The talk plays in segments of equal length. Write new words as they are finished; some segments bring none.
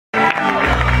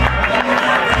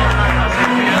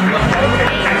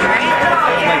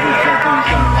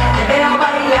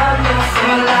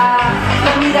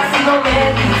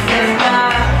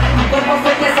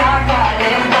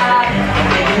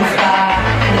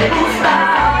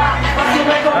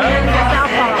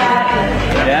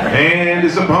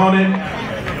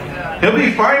He'll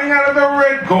be fighting out of the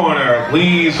red corner.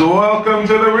 Please welcome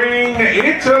to the ring,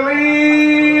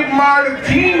 Italy,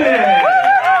 Martinez.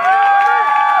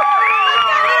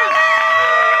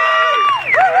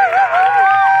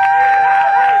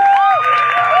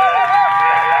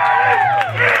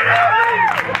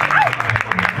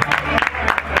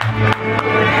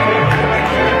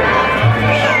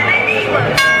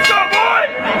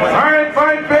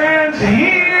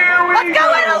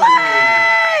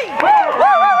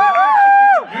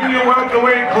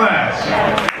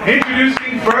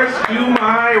 Introducing first to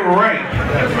my right.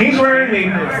 He's wearing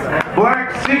a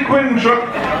black sequin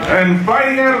and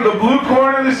fighting out of the blue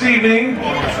corner this evening.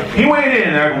 He weighed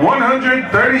in at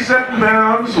 137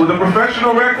 pounds with a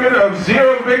professional record of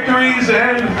 0 victories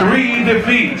and 3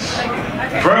 defeats.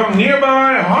 From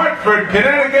nearby Hartford,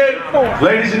 Connecticut,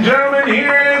 ladies and gentlemen,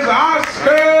 here is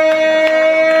Oscar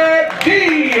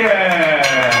Diaz.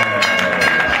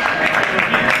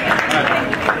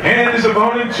 And his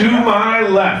opponent to my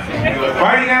left,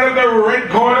 fighting out of the red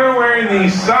corner wearing the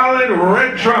solid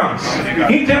red trunks.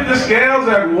 He tipped the scales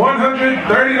at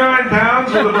 139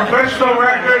 pounds with a professional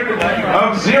record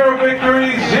of 0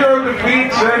 victories, 0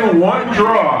 defeats, and 1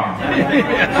 draw.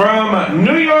 From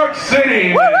New York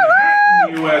City,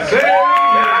 Manhattan, USA.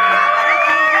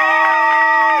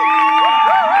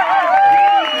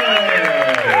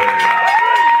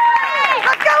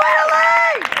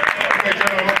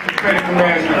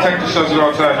 Protect yourselves at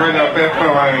all times. Right now, bad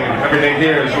flow, everything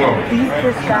here is low.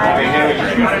 Everything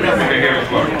here is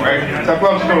low, right? Top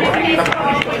gloves, go.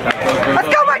 Let's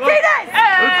go, Martinez!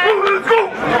 Let's go!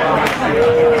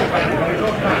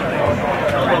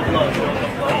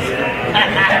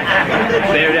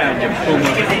 Bear down,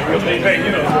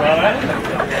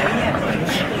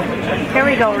 Here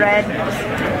we go, Red.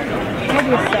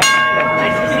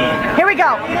 Here we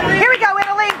go. Here we go,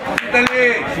 Italy.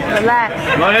 Relax.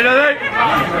 Come on, Italy.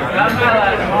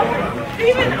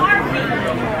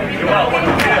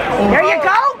 There you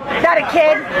go. That a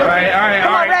kid. All right.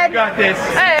 Come on, Red. You got this.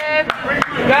 Hey.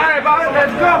 Got it, boss.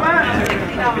 Let's go, man.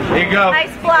 Here you go.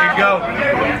 Nice block. Here you go.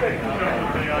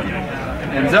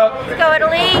 Hands up. Let's go,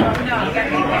 Italy.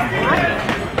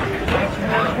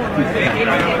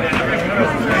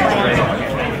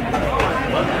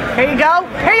 Here you go.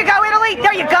 Here you go, Italy.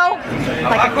 There you go.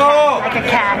 Like a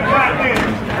cat.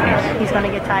 He's going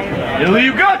to get tired. Italy,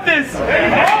 you got this.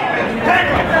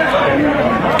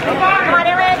 Come on,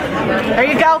 Italy. There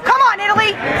you go. Come on,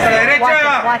 Italy.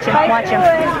 Watch him. Watch him.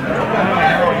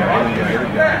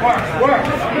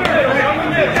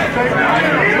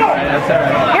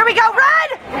 Here we go,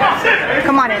 Red.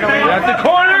 Come on, Italy. That's the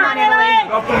corner. Come on, Italy.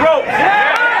 Off the rope.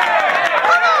 Yeah.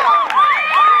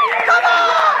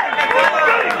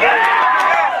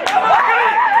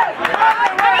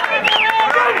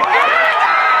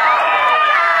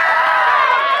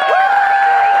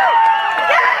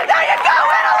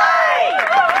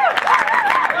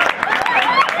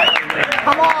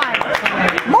 Come on.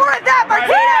 More of that,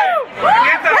 Martinez. There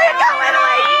you go,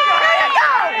 Italy. There you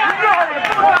go.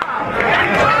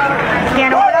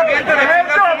 Can't open up.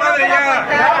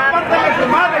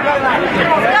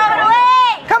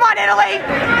 Come on, Italy.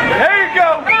 There you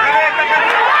go.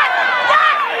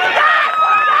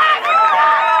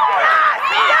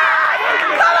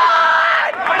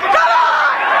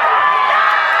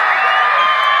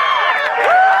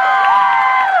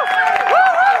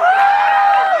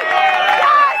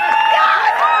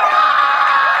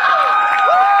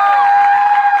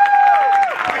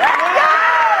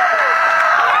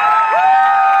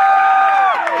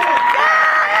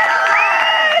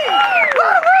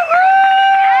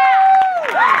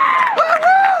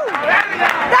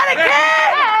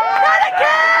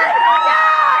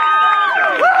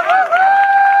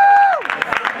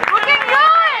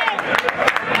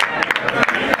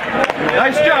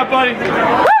 Nice job, buddy. Woo!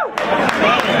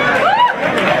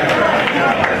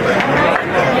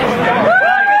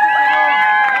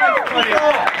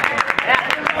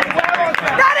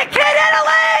 Got a kid,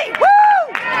 Italy! Woo!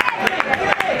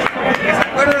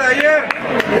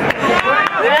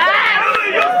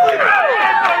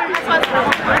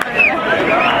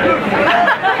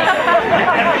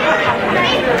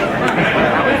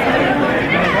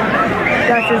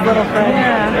 That's his little friend.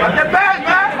 Yeah.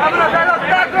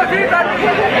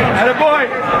 Attaboy.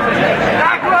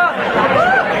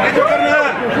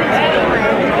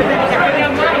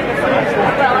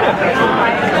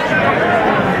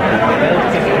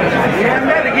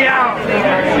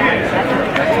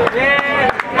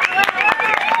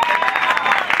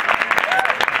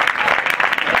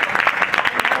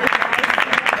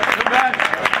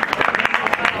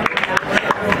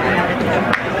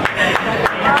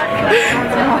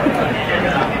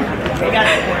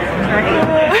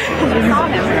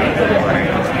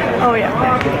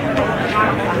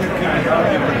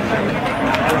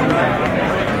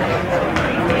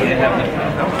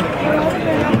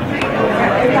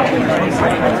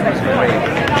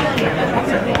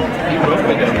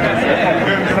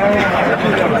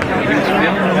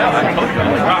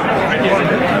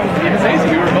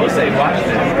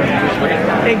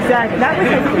 Exactly. That was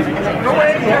his.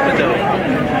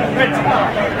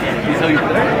 So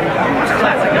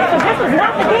this was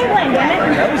not the game plan, damn it.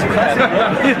 That was classic.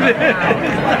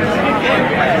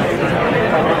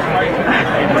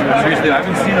 Seriously, I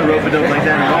haven't seen a rope-a-dope like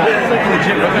that at all. It's like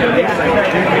legit rope-a-dope. It's like,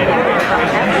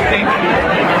 thank you.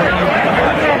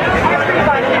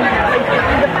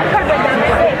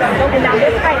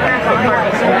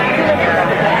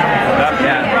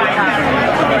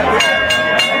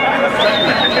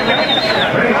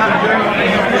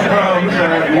 From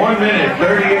 1 minute,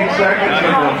 38 seconds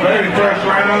of the very first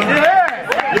round.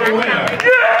 Your winner.